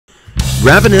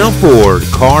Ravenel Ford,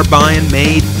 car buying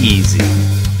made easy.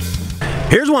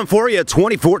 Here's one for you,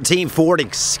 2014 Ford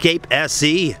Escape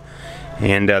SE.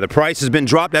 And the price has been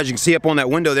dropped, as you can see up on that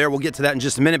window there. We'll get to that in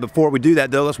just a minute. Before we do that,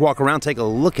 though, let's walk around, take a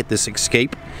look at this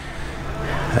Escape.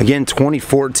 Again,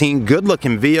 2014,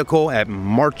 good-looking vehicle at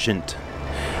Marchant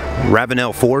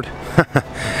Ravenel Ford.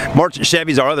 Marchant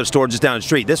Chevy's our other store just down the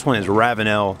street. This one is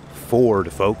Ravenel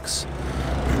Ford, folks.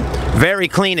 Very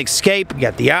clean Escape.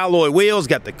 Got the alloy wheels,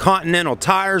 got the Continental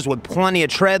tires with plenty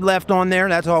of tread left on there.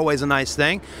 That's always a nice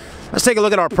thing. Let's take a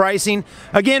look at our pricing.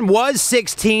 Again, was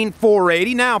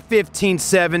 $16,480, now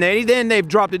 $15,780. Then they've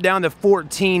dropped it down to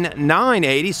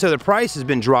 $14,980, so the price has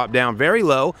been dropped down very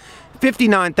low.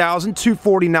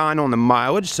 $59,249 on the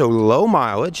mileage, so low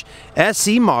mileage.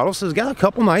 SE model, so it's got a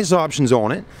couple nice options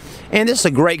on it. And this is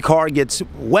a great car. It gets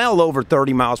well over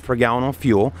 30 miles per gallon on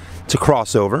fuel. It's a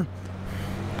crossover.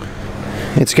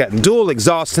 It's got dual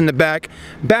exhaust in the back,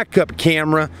 backup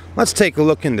camera. Let's take a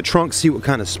look in the trunk, see what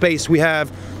kind of space we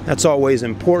have. That's always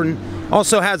important.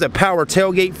 Also has a power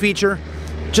tailgate feature.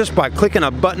 Just by clicking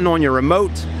a button on your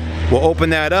remote, we'll open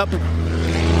that up.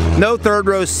 No third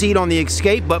row seat on the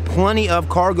Escape, but plenty of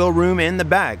cargo room in the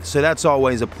back, so that's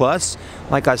always a plus.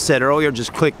 Like I said earlier,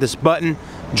 just click this button,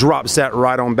 drops that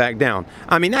right on back down.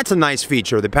 I mean, that's a nice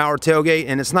feature, the power tailgate,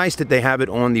 and it's nice that they have it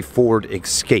on the Ford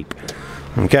Escape.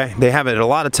 Okay, they have it a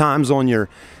lot of times on your,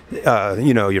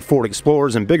 you know, your Ford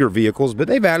Explorers and bigger vehicles, but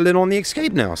they've added it on the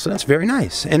Escape now, so that's very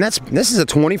nice. And this is a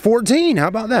 2014. How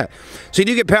about that? So you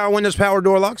do get power windows, power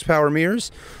door locks, power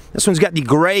mirrors. This one's got the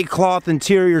gray cloth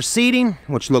interior seating,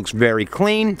 which looks very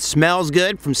clean. Smells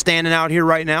good from standing out here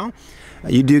right now.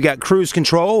 You do got cruise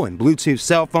control and Bluetooth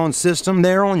cell phone system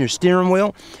there on your steering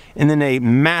wheel, and then a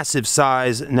massive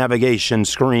size navigation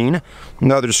screen.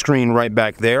 Another screen right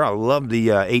back there. I love the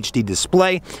HD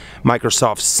display,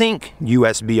 Microsoft Sync,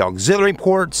 USB auxiliary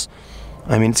ports.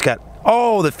 I mean, it's got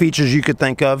all the features you could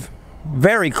think of.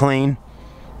 Very clean.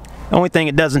 The only thing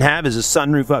it doesn't have is a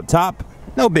sunroof up top.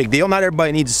 No big deal. Not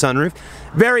everybody needs a sunroof.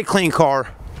 Very clean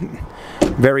car.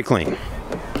 Very clean.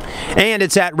 And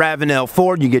it's at Ravenel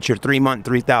Ford. You get your 3-month,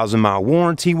 3,000-mile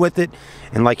warranty with it.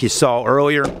 And like you saw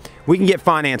earlier, we can get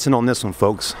financing on this one,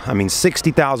 folks. I mean,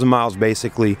 60,000 miles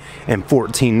basically and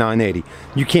 $14,980.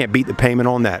 You can't beat the payment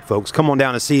on that, folks. Come on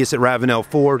down and see us at Ravenel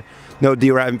Ford. No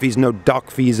dealer admin fees, no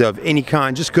dock fees of any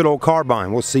kind. Just good old car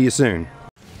buying. We'll see you soon.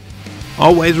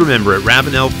 Always remember, at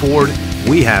Ravenel Ford,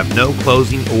 we have no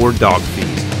closing or dock fees.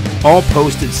 All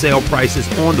posted sale prices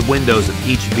on the windows of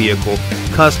each vehicle,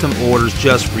 custom orders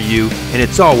just for you, and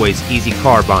it's always easy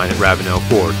car buying at Ravenel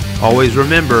Ford. Always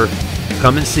remember,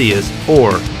 come and see us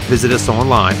or visit us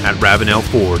online at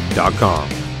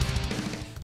ravenelford.com.